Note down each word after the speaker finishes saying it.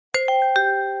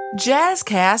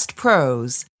Jazzcast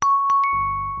Pros.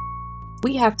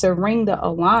 We have to ring the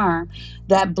alarm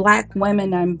that Black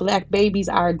women and Black babies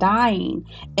are dying.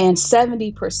 And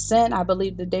 70%, I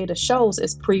believe the data shows,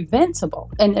 is preventable.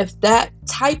 And if that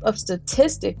type of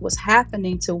statistic was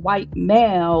happening to white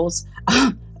males,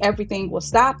 everything will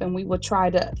stop and we will try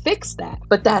to fix that.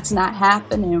 But that's not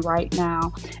happening right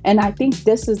now. And I think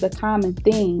this is the common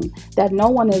thing, that no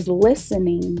one is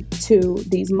listening to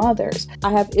these mothers.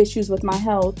 I have issues with my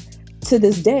health to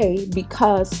this day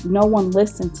because no one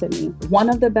listened to me. One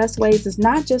of the best ways is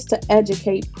not just to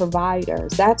educate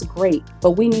providers. That's great,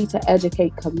 but we need to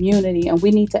educate community, and we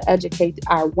need to educate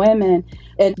our women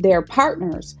and their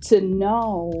partners to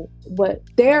know what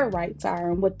their rights are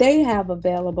and what they have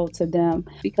available to them.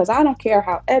 Because I don't care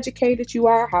how educated you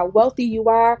are, how wealthy you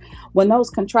are, when those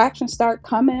contractions start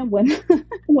coming, when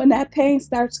when that pain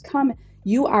starts coming,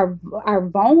 you are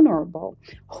vulnerable.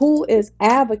 Who is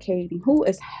advocating? Who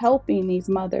is helping these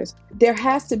mothers? There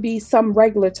has to be some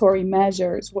regulatory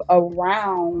measures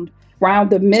around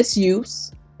the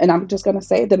misuse, and I'm just going to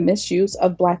say the misuse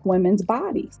of Black women's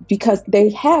bodies, because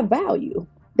they have value.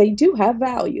 They do have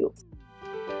value.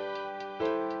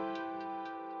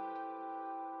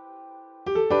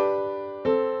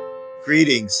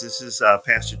 Greetings. This is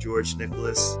Pastor George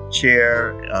Nicholas,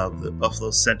 Chair of the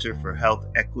Buffalo Center for Health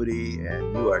Equity,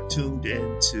 and you are tuned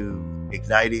in to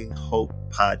Igniting Hope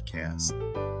podcast.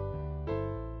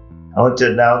 I want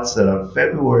to announce that on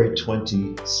February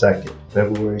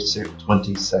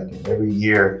 22nd, every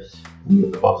year we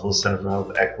at the Buffalo Center for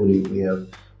Health Equity, we have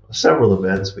several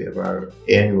events. We have our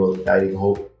annual Igniting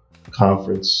Hope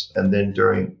conference, and then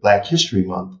during Black History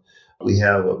Month, we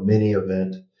have a mini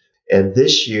event. And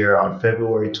this year on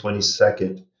February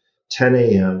 22nd, 10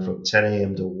 a.m., from 10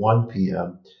 a.m. to 1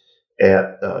 p.m.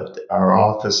 at our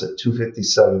office at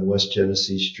 257 West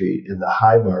Genesee Street in the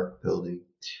Highmark building,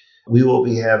 we will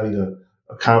be having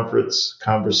a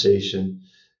conversation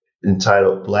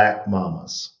entitled Black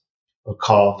Mamas, a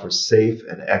call for safe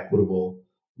and equitable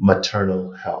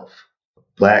maternal health.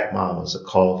 Black Mamas, a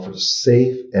call for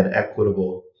safe and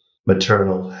equitable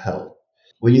maternal health.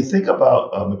 When you think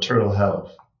about maternal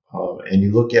health, and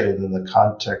you look at it in the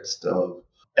context of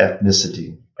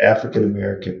ethnicity, African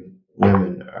American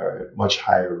women are at much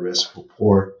higher risk for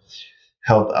poor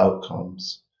health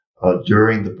outcomes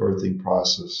during the birthing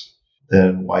process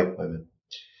than white women.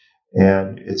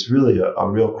 And it's really a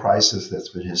real crisis that's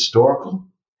been historical,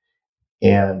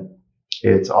 and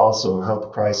it's also a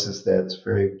health crisis that's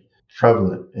very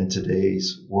prevalent in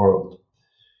today's world.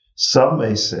 Some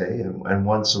may say, and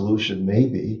one solution may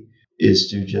be, is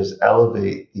to just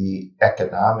elevate the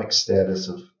economic status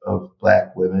of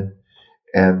Black women,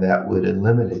 and that would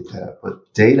eliminate that.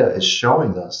 But data is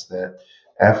showing us that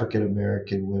African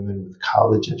American women with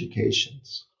college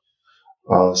educations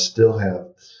still have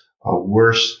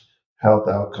worse health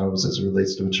outcomes as it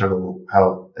relates to maternal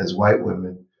health as white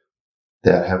women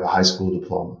that have a high school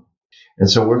diploma. And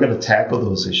so we're going to tackle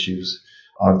those issues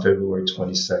on February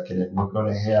 22nd, and we're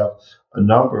going to have a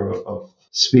number of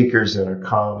speakers that are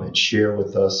come and share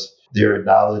with us their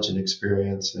knowledge and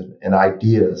experience and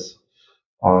ideas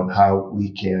on how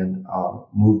we can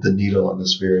move the needle on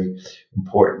this very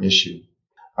important issue.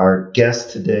 Our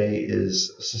guest today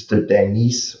is Sister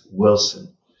Danise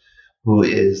Wilson, who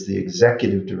is the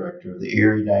Executive Director of the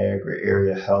Erie, Niagara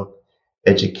Area Health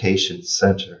Education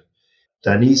Center.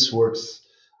 Danise works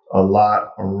a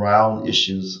lot around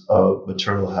issues of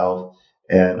maternal health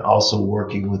and also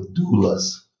working with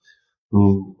doulas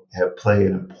who have played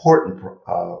an important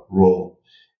role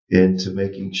into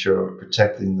making sure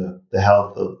protecting the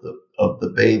health of the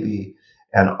baby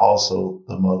and also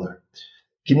the mother.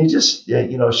 Can you just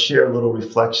share a little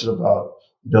reflection about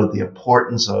the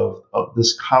importance of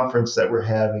this conference that we're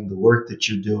having, the work that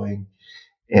you're doing,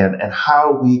 and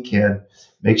how we can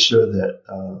make sure that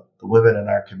the women in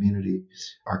our community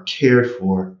are cared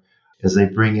for as they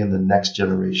bring in the next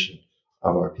generation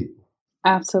of our people?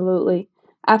 Absolutely.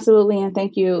 Absolutely. And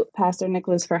thank you, Pastor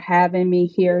Nicholas, for having me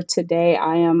here today.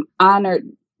 I am honored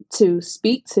to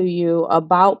speak to you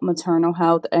about maternal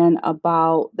health and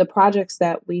about the projects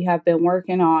that we have been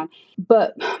working on.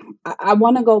 But I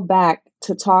want to go back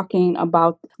to talking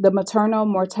about the maternal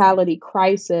mortality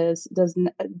crisis does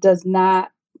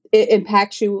not, it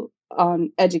impacts you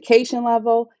on education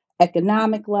level,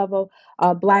 economic level.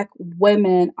 Black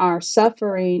women are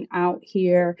suffering out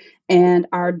here and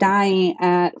are dying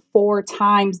at 4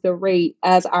 times the rate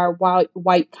as our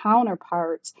white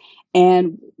counterparts.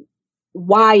 And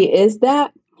why is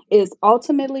that? is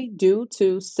ultimately due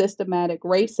to systematic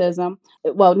racism.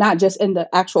 Well, not just in the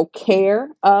actual care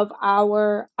of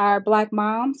our Black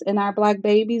moms and our Black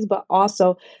babies, but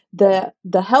also the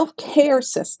health care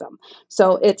system.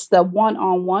 So it's the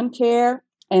one-on-one care,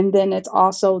 and then it's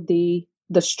also the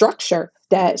structure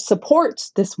that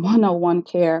supports this one-on-one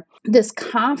care. This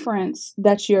conference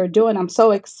that you're doing, I'm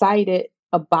so excited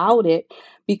about it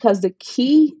because the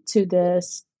key to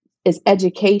this is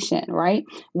education, right?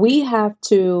 We have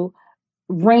to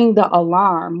ring the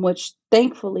alarm, which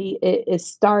thankfully it is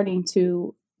starting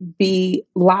to be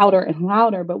louder and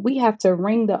louder, but we have to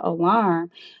ring the alarm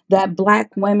that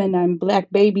Black women and Black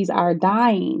babies are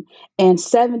dying. And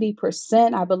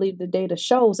 70%, I believe the data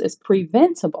shows, is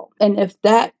preventable. And if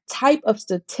that type of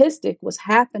statistic was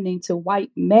happening to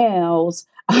white males,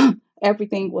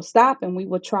 everything will stop and we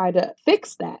will try to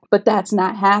fix that. But that's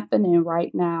not happening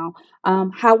right now.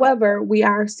 However, we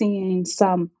are seeing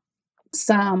some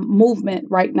movement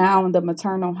right now in the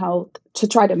maternal health to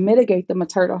try to mitigate the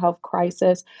maternal health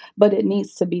crisis, but it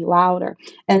needs to be louder.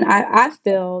 And I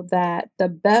feel that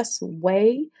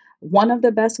one of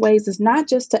the best ways is not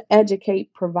just to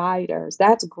educate providers.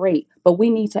 That's great, but we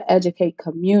need to educate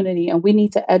community and we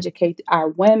need to educate our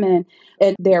women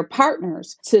and their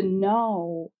partners to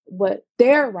know what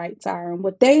their rights are and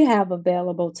what they have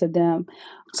available to them.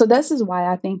 So this is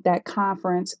why I think that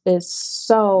conference is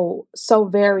so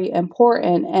very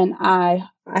important. And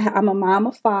I'm a mom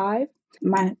of five.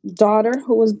 My daughter,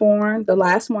 who was born, the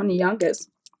last one, the youngest,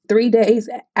 3 days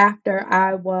after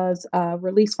I was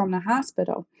released from the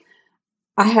hospital,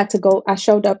 I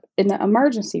showed up in the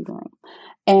emergency room.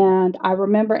 And I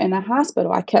remember in the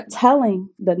hospital, I kept telling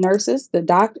the nurses, the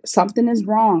doctor, something is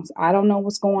wrong. I don't know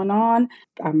what's going on.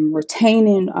 I'm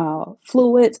retaining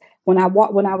fluids. When I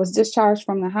was discharged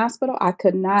from the hospital, I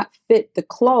could not fit the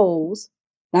clothes.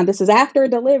 Now this is after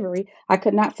delivery. I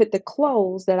could not fit the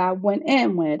clothes that I went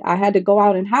in with. I had to go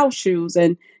out in house shoes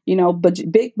and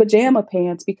big pajama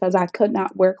pants because I could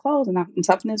not wear clothes. And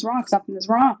something is wrong. Something is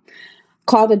wrong.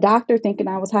 Called the doctor thinking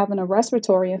I was having a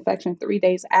respiratory infection 3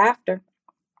 days after.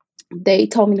 They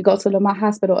told me to go to my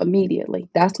hospital immediately.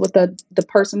 That's what the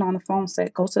person on the phone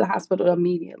said. Go to the hospital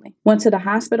immediately. Went to the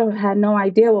hospital, had no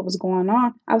idea what was going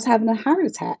on. I was having a heart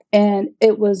attack, and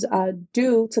it was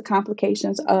due to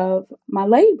complications of my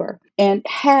labor, and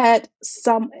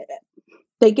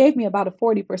they gave me about a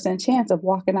 40% chance of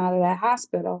walking out of that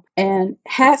hospital. And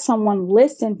had someone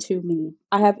listened to me,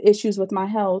 I have issues with my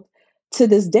health to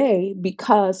this day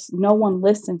because no one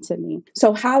listened to me.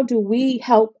 So how do we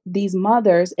help these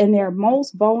mothers in their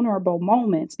most vulnerable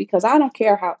moments? Because I don't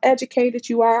care how educated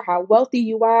you are, how wealthy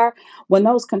you are, when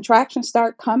those contractions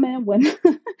start coming, when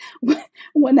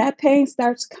when that pain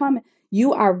starts coming,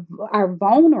 you are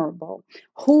vulnerable.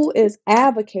 Who is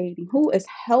advocating? Who is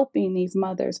helping these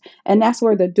mothers? And that's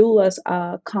where the doulas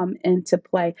come into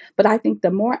play. But I think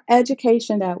the more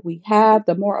education that we have,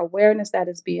 the more awareness that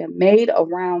is being made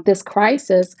around this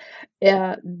crisis,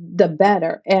 the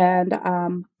better.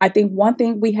 And I think one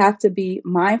thing we have to be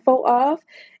mindful of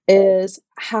is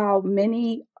how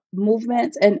many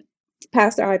movements, and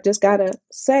Pastor, I just gotta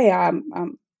say,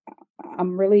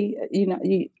 I'm really,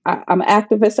 I'm an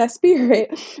activist at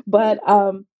Spirit, but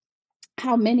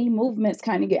how many movements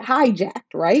kind of get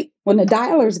hijacked, right? When the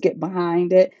dialers get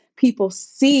behind it, people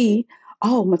see,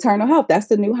 oh, maternal health, that's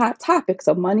the new hot topic.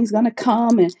 So money's going to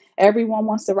come and everyone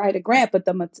wants to write a grant. But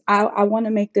I want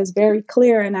to make this very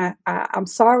clear, and I'm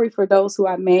sorry for those who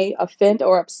I may offend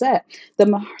or upset. The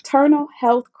maternal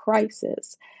health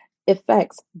crisis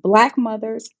affects Black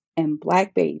mothers and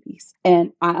Black babies.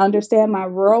 And I understand my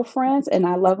rural friends and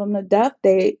I love them to death.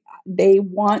 They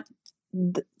want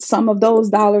some of those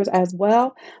dollars as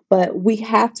well, but we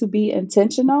have to be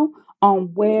intentional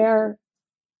on where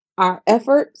our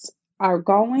efforts are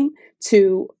going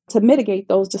to mitigate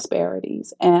those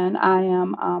disparities. And I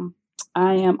am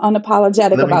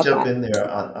unapologetic Let me about jump that. in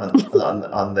there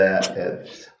on that. Ed.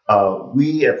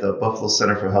 We at the Buffalo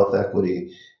Center for Health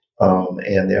Equity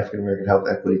and the African American Health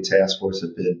Equity Task Force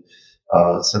have been,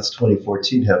 since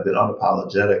 2014, have been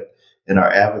unapologetic in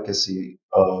our advocacy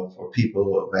for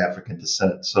people of African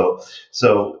descent.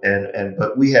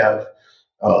 But we have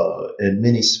in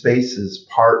many spaces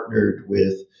partnered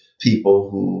with people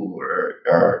who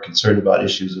are concerned about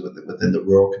issues within the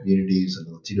rural communities and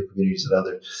the Latino communities and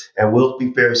others, and we'll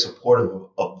be very supportive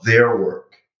of their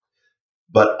work.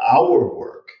 But our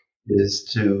work is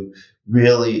to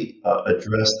really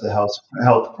address the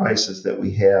health crisis that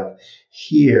we have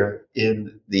here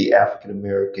in the African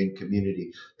American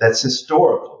community. That's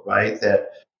historical, right? That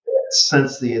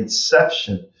since the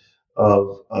inception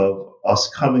of us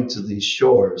coming to these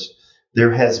shores,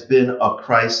 there has been a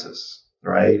crisis,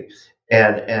 right?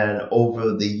 And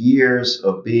over the years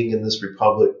of being in this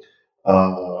republic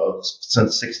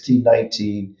since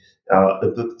 1619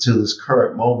 to this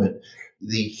current moment,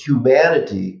 the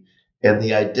humanity and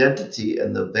the identity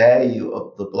and the value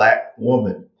of the Black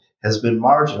woman has been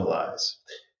marginalized.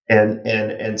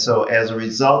 And so as a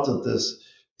result of this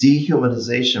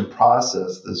dehumanization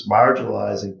process, this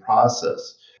marginalizing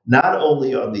process, not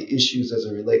only on the issues as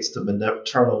it relates to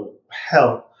maternal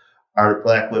health are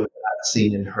Black women not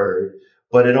seen and heard,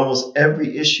 but in almost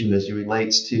every issue as it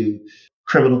relates to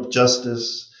criminal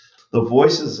justice, the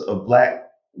voices of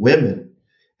Black women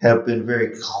have been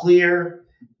very clear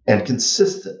and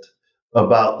consistent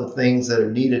about the things that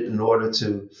are needed in order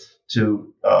to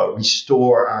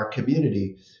restore our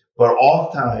community. But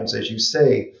oftentimes, as you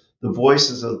say, the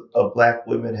voices of Black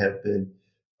women have been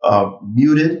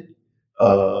muted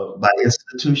by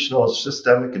institutional,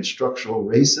 systemic, and structural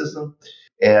racism,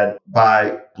 and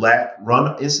by Black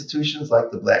run institutions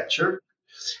like the Black church.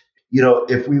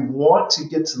 If we want to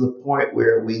get to the point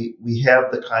where we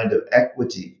have the kind of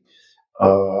equity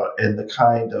and the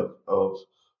kind of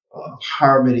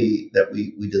harmony that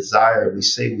we desire, we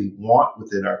say we want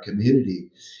within our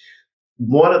community,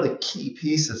 one of the key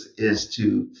pieces is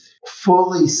to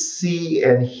fully see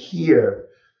and hear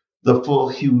the full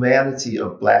humanity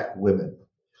of Black women,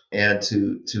 and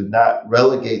to not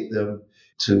relegate them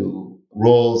to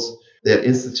roles that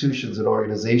institutions and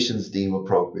organizations deem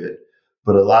appropriate,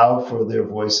 but allow for their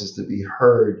voices to be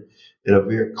heard in a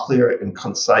very clear and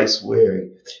concise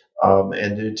way,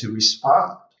 and then to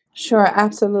respond. Sure,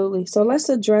 absolutely. So let's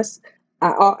address.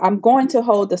 I'm going to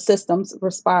hold the systems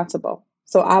responsible.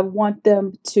 So I want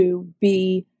them to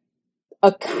be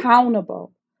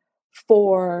accountable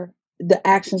for the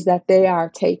actions that they are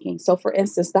taking. So, for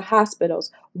instance, the hospitals,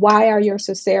 why are your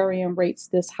cesarean rates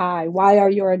this high? Why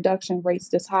are your induction rates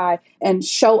this high? And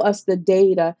show us the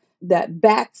data that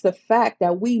backs the fact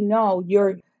that we know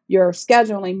you're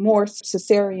scheduling more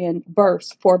cesarean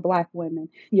births for Black women.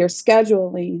 You're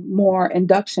scheduling more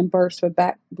induction births for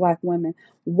Black women.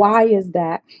 Why is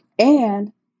that?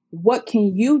 And what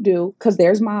can you do? Because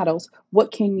there's models.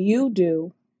 What can you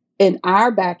do in our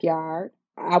backyard?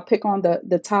 I'll pick on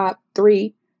the top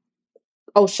three: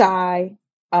 Oshai,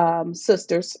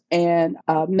 sisters, and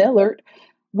Millard.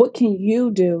 What can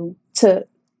you do to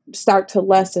start to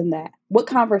lessen that? What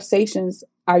conversations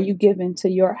are you given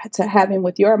to having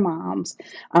with your moms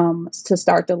to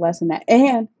start to lessen that?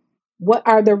 And what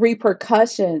are the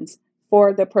repercussions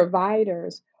for the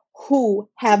providers who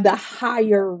have the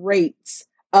higher rates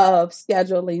of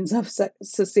schedulings of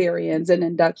cesareans and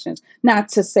inductions? Not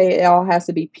to say it all has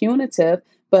to be punitive,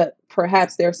 but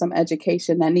perhaps there's some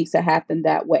education that needs to happen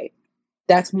that way.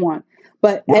 That's one.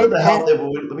 But What are the health?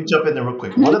 Let me jump in there real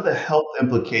quick. What are the health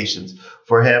implications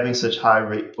for having such high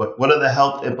rate? What are the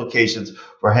health implications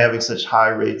for having such high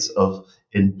rates of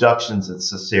inductions and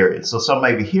cesareans? So some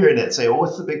might be hearing that and say, "Oh,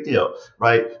 what's the big deal?"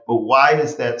 Right? But why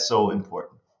is that so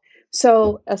important?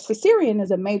 So a cesarean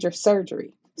is a major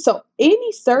surgery. So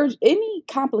any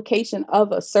complication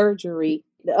of a surgery,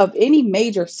 of any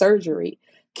major surgery,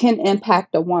 can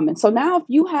impact a woman. So now, if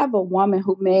you have a woman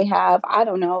who may have, I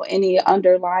don't know, any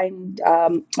underlying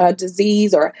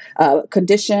disease or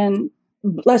condition,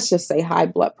 let's just say high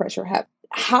blood pressure,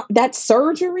 that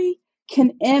surgery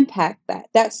can impact that.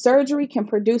 That surgery can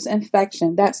produce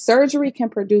infection. That surgery can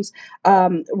produce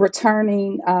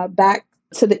returning back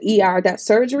to the ER. That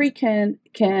surgery can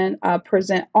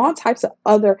present all types of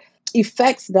other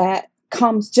effects that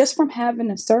comes just from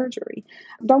having a surgery.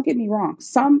 Don't get me wrong.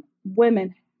 Some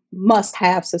women must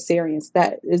have cesareans.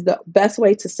 That is the best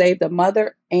way to save the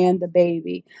mother and the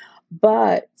baby.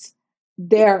 But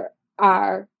there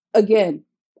are, again,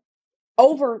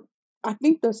 over I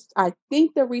think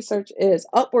the research is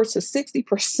upwards to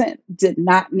 60% did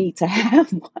not need to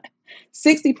have one.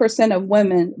 60% of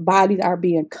women bodies are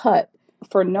being cut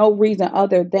for no reason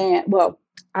other than, well,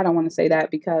 I don't want to say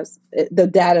that because the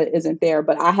data isn't there,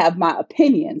 but I have my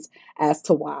opinions as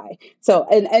to why. So,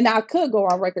 and I could go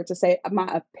on record to say my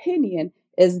opinion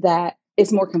is that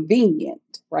it's more convenient,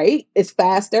 right? It's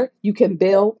faster. You can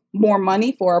bill more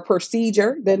money for a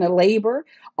procedure than a labor.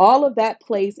 All of that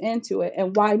plays into it.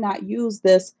 And why not use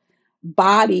this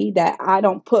body that I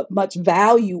don't put much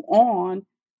value on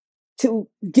to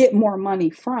get more money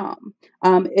from?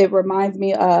 It reminds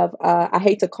me of, I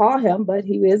hate to call him, but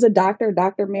he is a doctor,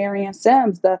 Dr. Marion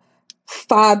Sims, the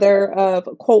father of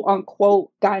quote unquote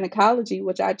gynecology,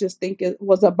 which I just think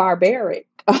was a barbaric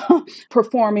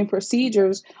performing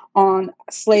procedures on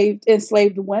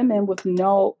enslaved women with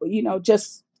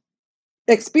just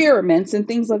experiments and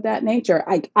things of that nature.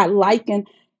 I liken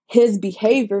his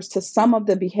behaviors to some of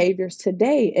the behaviors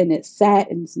today, and it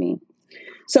saddens me.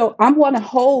 So I want to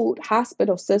hold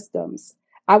hospital systems.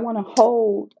 I want to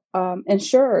hold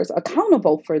insurers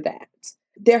accountable for that.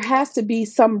 There has to be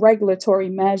some regulatory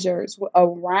measures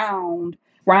around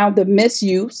the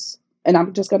misuse, and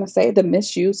I'm just going to say the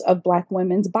misuse of Black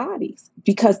women's bodies,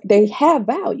 because they have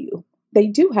value. They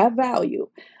do have value.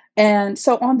 And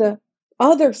so on the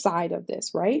other side of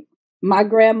this, right? My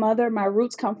grandmother, my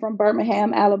roots come from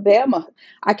Birmingham, Alabama.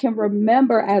 I can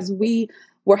remember as we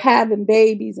were having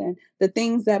babies and the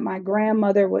things that my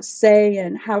grandmother would say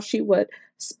and how she would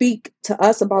speak to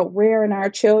us about rearing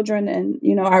our children and,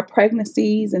 our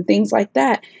pregnancies and things like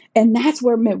that. And that's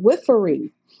where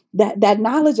midwifery, that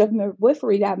knowledge of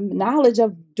midwifery, that knowledge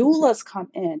of doulas come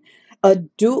in.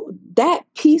 That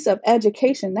piece of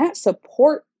education, that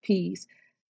support piece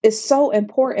is so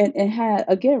important, and had,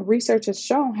 again, research has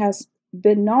shown, has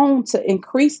been known to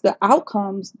increase the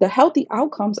outcomes, the healthy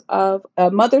outcomes of a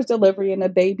mother's delivery and a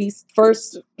baby's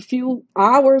first few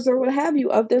hours or what have you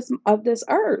of this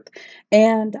earth.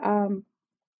 And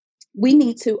we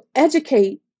need to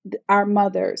educate our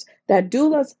mothers that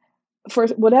doulas, for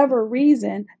whatever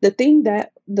reason, the thing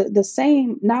that the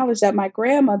same knowledge that my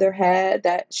grandmother had,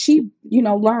 that she,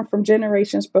 learned from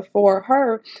generations before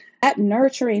her, that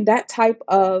nurturing, that type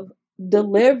of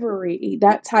delivery,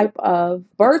 that type of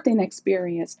birthing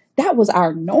experience, that was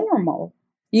our normal.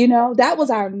 That was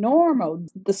our normal.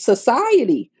 The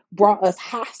society brought us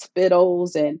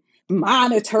hospitals and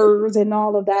monitors and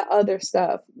all of that other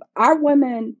stuff. Our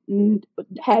women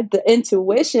had the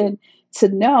intuition to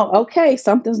know, okay,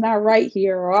 something's not right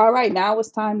here, or all right, now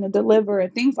it's time to deliver,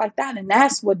 and things like that. And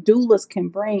that's what doulas can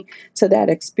bring to that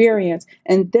experience.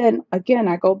 And then again,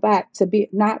 I go back to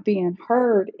not being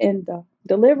heard in the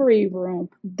delivery room.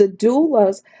 The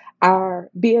doulas are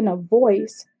being a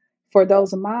voice for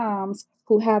those moms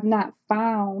who have not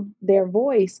found their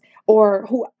voice, or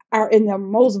who are in their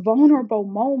most vulnerable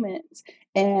moments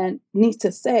and need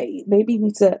to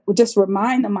just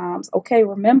remind the moms, okay,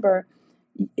 remember,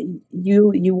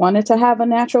 you wanted to have a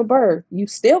natural birth. You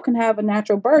still can have a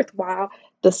natural birth while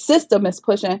the system is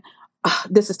pushing.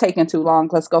 This is taking too long.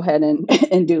 Let's go ahead and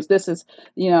induce. This is,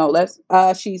 let's.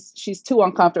 She's too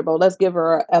uncomfortable. Let's give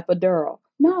her an epidural.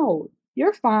 No,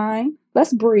 you're fine.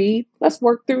 Let's breathe. Let's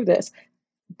work through this.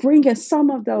 Bringing some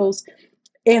of those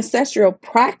ancestral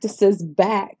practices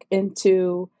back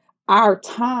into our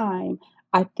time,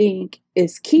 I think,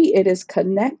 is key. It is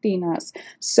connecting us.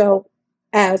 So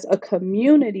as a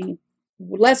community,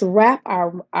 let's wrap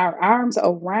our arms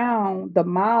around the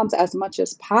moms as much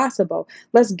as possible.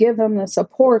 Let's give them the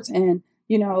supports and,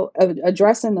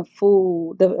 addressing the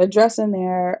food, addressing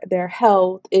their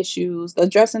health issues,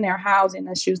 addressing their housing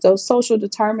issues, those social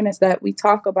determinants that we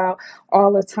talk about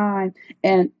all the time.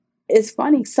 And it's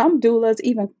funny, some doulas,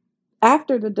 even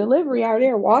after the delivery, are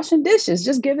there washing dishes,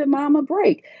 just giving mom a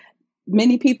break.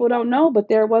 Many people don't know, but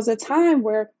there was a time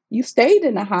where you stayed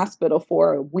in the hospital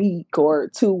for a week or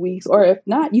 2 weeks, or if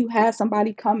not, you had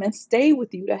somebody come and stay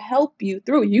with you to help you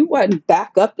through. You wasn't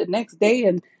back up the next day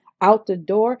and out the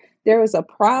door. There is a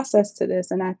process to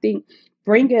this, and I think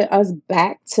bringing us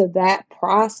back to that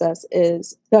process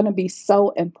is going to be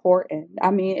so important.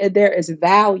 I mean, there is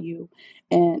value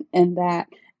in that.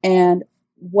 And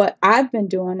what I've been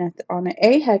doing on the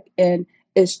AHEC end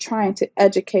is trying to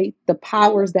educate the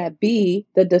powers that be,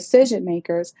 the decision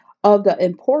makers, of the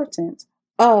importance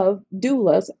of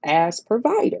doulas as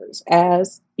providers,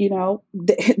 as,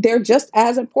 they're just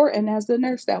as important as the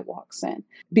nurse that walks in,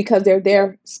 because they're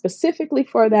there specifically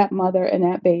for that mother and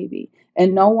that baby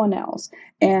and no one else.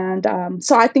 And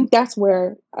so I think that's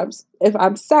where, if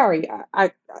I'm sorry,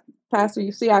 I Pastor,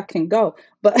 you see, I can go,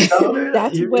 but No,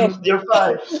 that's where. you're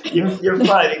fine. You're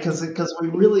fine, because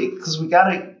we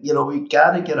gotta, we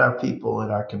gotta get our people in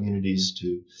our communities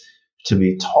to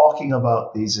be talking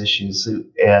about these issues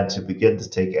and to begin to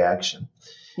take action.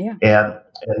 Yeah. And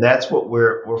that's what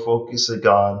we're focusing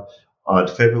on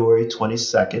February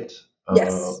 22nd.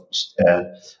 Yes.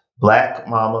 At Black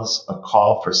Mamas, a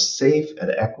call for safe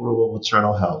and equitable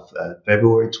maternal health.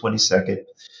 February 22nd.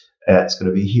 It's going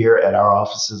to be here at our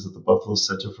offices at the Buffalo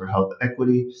Center for Health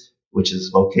Equity, which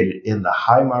is located in the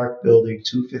Highmark Building,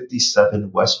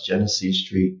 257 West Genesee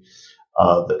Street.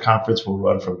 The conference will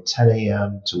run from 10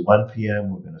 a.m. to 1 p.m.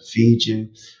 We're going to feed you.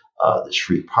 There's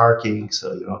free parking,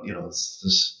 so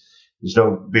there's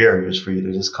no barriers for you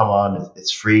to just come on.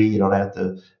 It's free. You don't have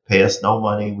to pay us no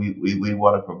money. We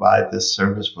want to provide this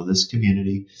service for this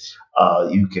community.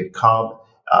 You can come.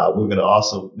 We're going to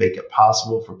also make it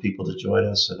possible for people to join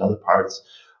us in other parts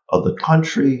of the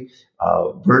country,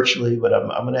 virtually. But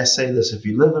I'm going to say this: if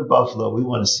you live in Buffalo, we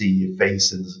want to see your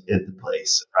face in the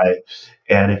place, right?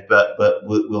 And if but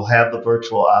we'll have the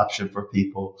virtual option for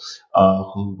people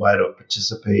who might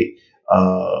participate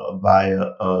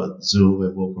via Zoom,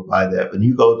 and we'll provide that. When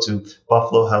you go to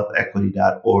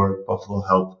buffalohealthequity.org,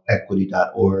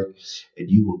 buffalohealthequity.org, and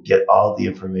you will get all the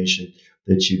information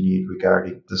that you need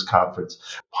regarding this conference.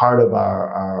 Part of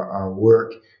our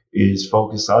work is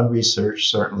focused on research,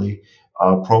 certainly,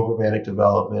 programmatic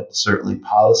development, certainly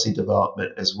policy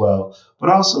development as well. But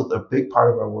also, the big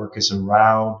part of our work is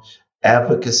around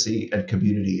advocacy and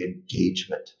community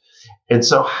engagement. And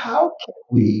so, how can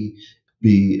we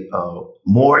be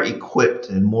more equipped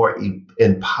and more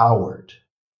empowered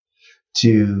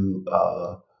to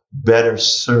better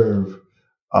serve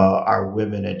our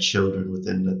women and children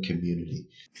within the community?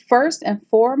 First and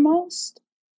foremost,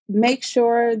 make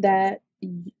sure that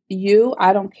you,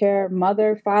 I don't care,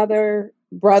 mother, father,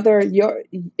 brother,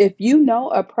 if you know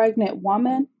a pregnant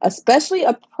woman, especially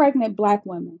a pregnant Black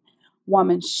woman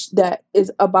that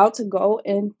is about to go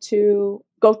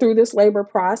through this labor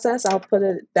process, I'll put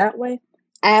it that way.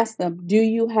 Ask them, do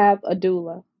you have a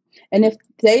doula? And if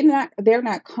they're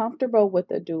not comfortable with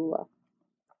a doula,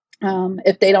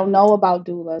 if they don't know about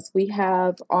doulas, we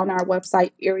have on our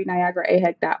website,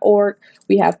 ErieNiagaraAHEC.org,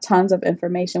 we have tons of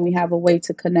information. We have a way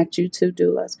to connect you to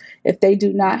doulas. If they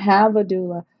do not have a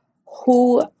doula,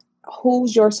 who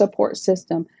who's your support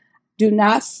system? Do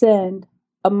not send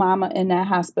a mama in that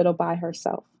hospital by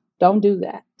herself. Don't do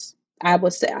that. I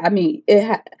would say, I mean,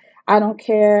 I don't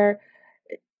care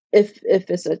if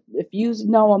you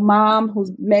know a mom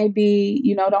who's maybe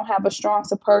don't have a strong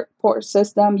support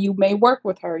system. You may work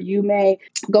with her, you may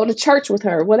go to church with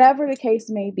her, whatever the case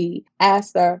may be.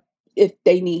 Ask her if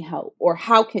they need help, or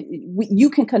how you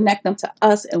can connect them to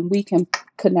us, and we can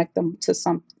connect them to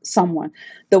someone.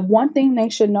 The one thing they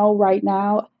should know right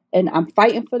now, and I'm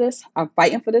fighting for this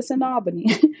in Albany,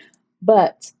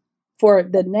 but for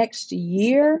the next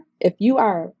year, if you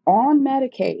are on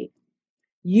Medicaid,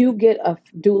 you get a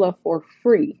doula for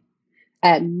free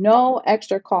at no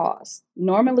extra cost.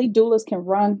 Normally, doulas can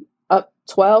run up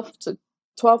 $1,200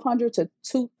 to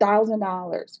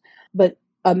 $2,000, but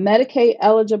a Medicaid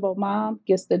eligible mom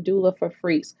gets the doula for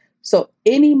free. So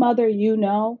any mother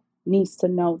needs to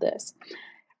know this.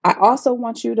 I also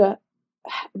want you to,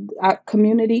 our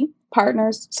community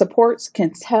partners, supports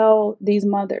can tell these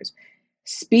mothers,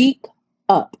 speak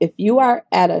up. If you are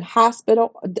at a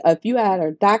hospital, if you are at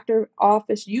a doctor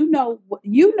office,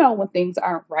 when things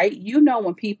aren't right.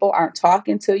 When people aren't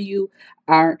talking to you,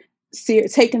 aren't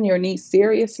taking your needs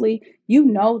seriously.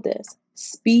 This.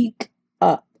 Speak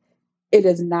up. It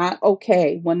is not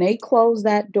okay. When they close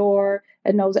that door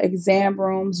in those exam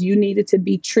rooms, you needed to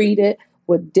be treated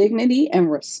with dignity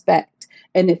and respect.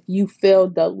 And if you feel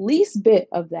the least bit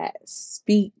of that,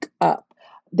 speak up.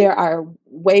 There are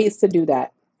ways to do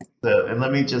that. And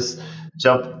let me just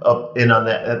jump up in on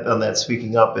that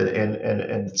speaking up,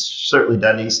 and certainly,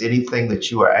 Danise, anything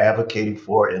that you are advocating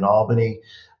for in Albany,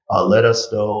 let us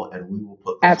know, and we will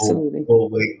put the Absolutely. full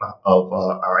weight of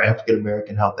our African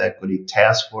American Health Equity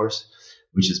Task Force,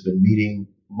 which has been meeting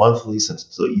monthly since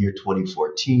the year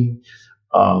 2014.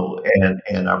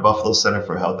 And our Buffalo Center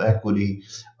for Health Equity,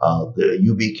 the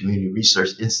UB Community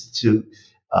Research Institute,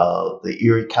 the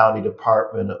Erie County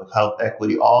Department of Health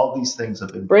Equity. All these things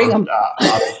have been Bring birthed them.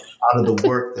 out of the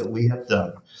work that we have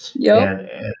done. Yep.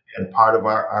 And part of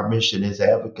our mission is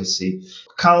advocacy.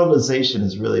 Colonization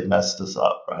has really messed us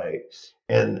up, right?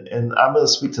 And I'm going to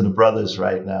speak to the brothers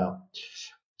right now.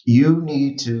 You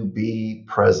need to be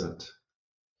present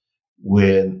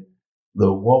when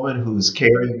the woman who's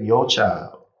carrying your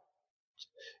child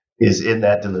is in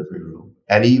that delivery room,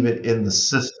 and even in the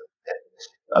system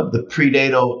of the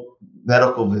prenatal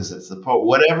medical visits,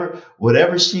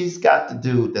 whatever she's got to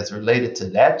do that's related to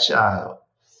that child.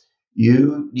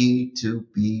 You need to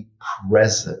be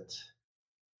present.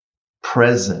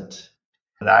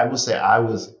 And I will say, I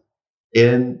was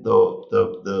in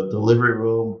the delivery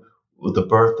room with the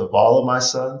birth of all of my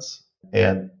sons,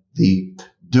 and the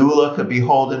doula could be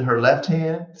holding her left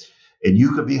hand, and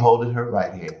you could be holding her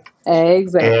right hand.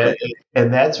 Exactly. And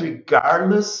and that's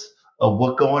regardless of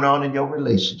what's going on in your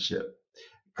relationship.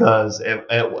 Because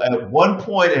at one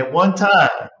point, at one time,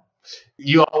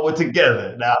 you all were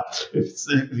together. Now, if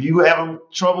you having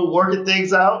trouble working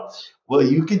things out, well,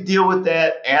 you can deal with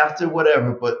that after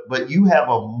whatever. But you have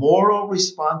a moral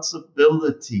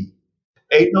responsibility.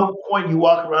 Ain't no point you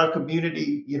walk around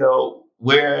community,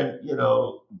 wearing,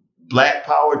 Black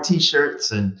Power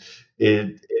T-shirts and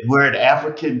wearing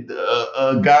African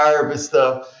garb and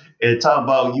stuff, and talk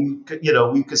about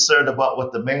we concerned about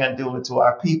what the man doing to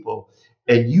our people,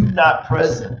 and you not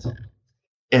present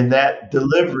in that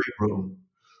delivery room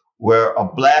where a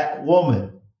black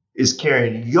woman is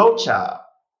carrying your child.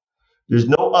 There's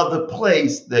no other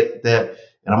place that,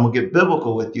 and I'm gonna get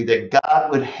biblical with you, that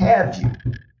God would have you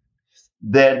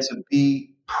than to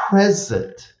be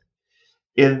present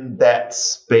in that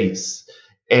space.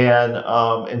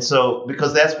 And so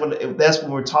because that's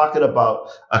when we're talking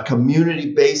about a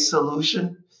community-based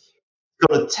solution. It's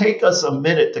going to take us a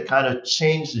minute to kind of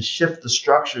change and shift the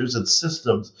structures and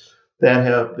systems that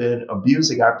have been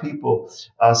abusing our people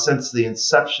since the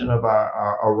inception of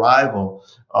our arrival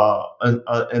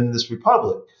in this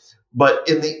republic. But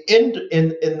in the end,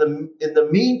 in the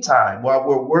meantime, while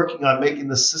we're working on making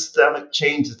the systemic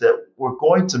changes that we're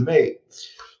going to make,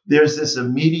 there's this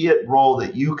immediate role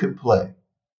that you can play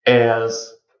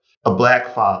as a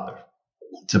black father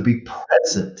to be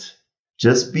present.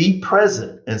 Just be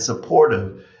present and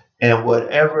supportive, and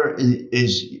whatever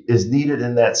is needed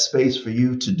in that space for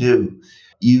you to do,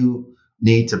 you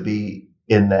need to be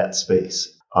in that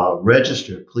space.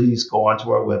 Register. Please go onto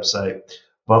our website,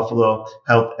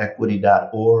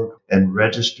 buffalohealthequity.org, and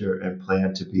register and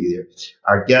plan to be there.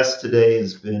 Our guest today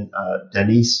has been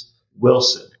Danise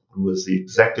Wilson, who is the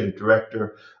executive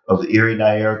director of the Erie,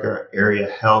 Niagara Area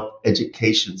Health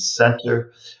Education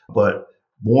Center. But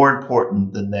more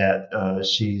important than that,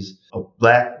 she's a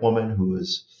black woman who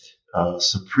is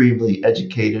supremely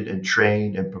educated and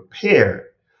trained and prepared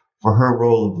for her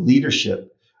role of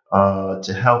leadership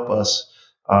to help us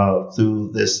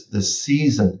through this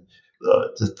season,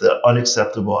 the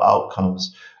unacceptable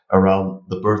outcomes around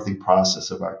the birthing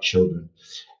process of our children.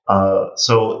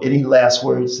 So any last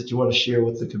words that you want to share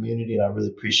with the community? And I really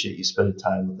appreciate you spending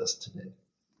time with us today.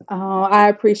 Oh, I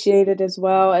appreciate it as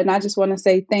well. And I just want to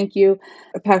say thank you,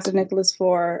 Pastor Nicholas,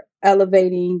 for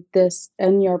elevating this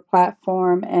in your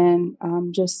platform and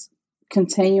just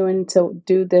continuing to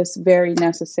do this very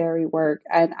necessary work.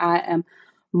 And I am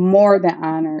more than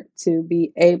honored to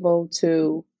be able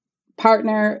to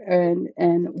partner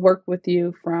and work with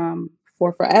you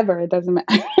for forever. It doesn't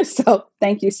matter. So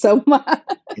thank you so much.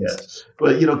 Yes.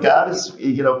 But God is,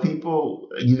 people,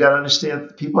 you got to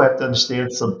understand, people have to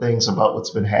understand some things about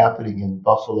what's been happening in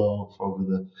Buffalo over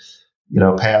the,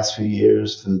 past few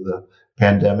years through the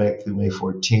pandemic, through May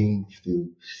 14th,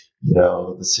 through,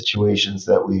 the situations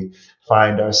that we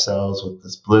find ourselves with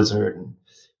this blizzard and,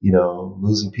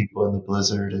 losing people in the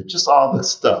blizzard and just all the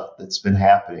stuff that's been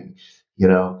happening,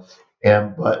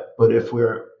 but if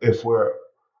we're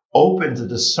open to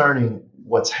discerning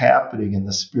what's happening in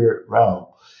the spirit realm,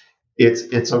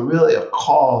 it's really a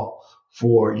call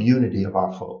for unity of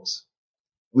our folks.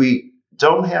 We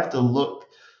don't have to look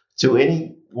to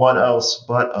anyone else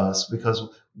but us because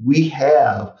we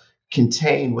have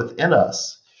contained within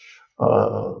us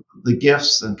the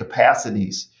gifts and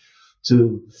capacities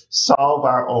to solve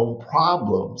our own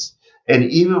problems. And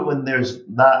even when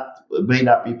it may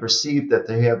not be perceived that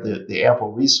they have the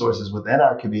ample resources within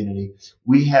our community,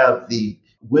 we have the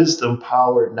wisdom,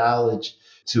 power, knowledge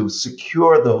to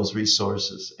secure those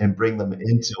resources and bring them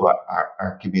into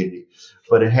our community.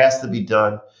 But it has to be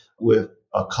done with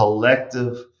a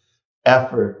collective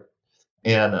effort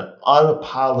and an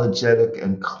unapologetic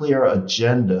and clear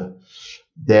agenda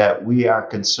that we are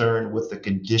concerned with the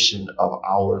condition of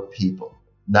our people,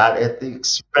 not at the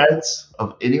expense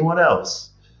of anyone else,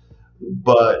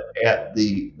 but at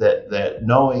that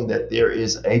knowing that there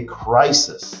is a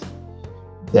crisis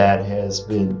that has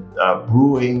been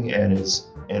brewing and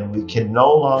we can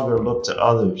no longer look to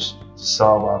others to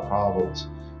solve our problems.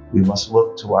 We must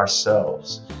look to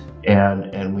ourselves,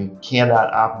 and we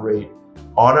cannot operate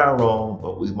on our own,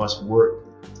 but we must work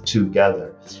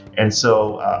together. And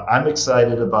so I'm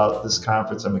excited about this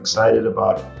conference. I'm excited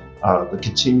about the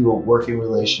continual working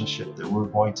relationship that we're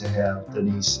going to have,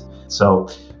 Danise. So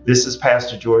this is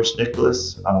Pastor George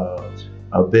Nicholas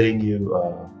bidding you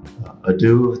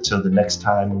adieu until the next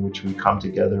time in which we come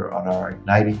together on our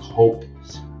Igniting Hope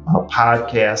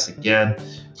podcast. Again,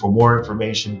 for more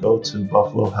information, go to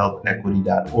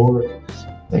buffalohealthequity.org.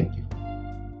 Thank you.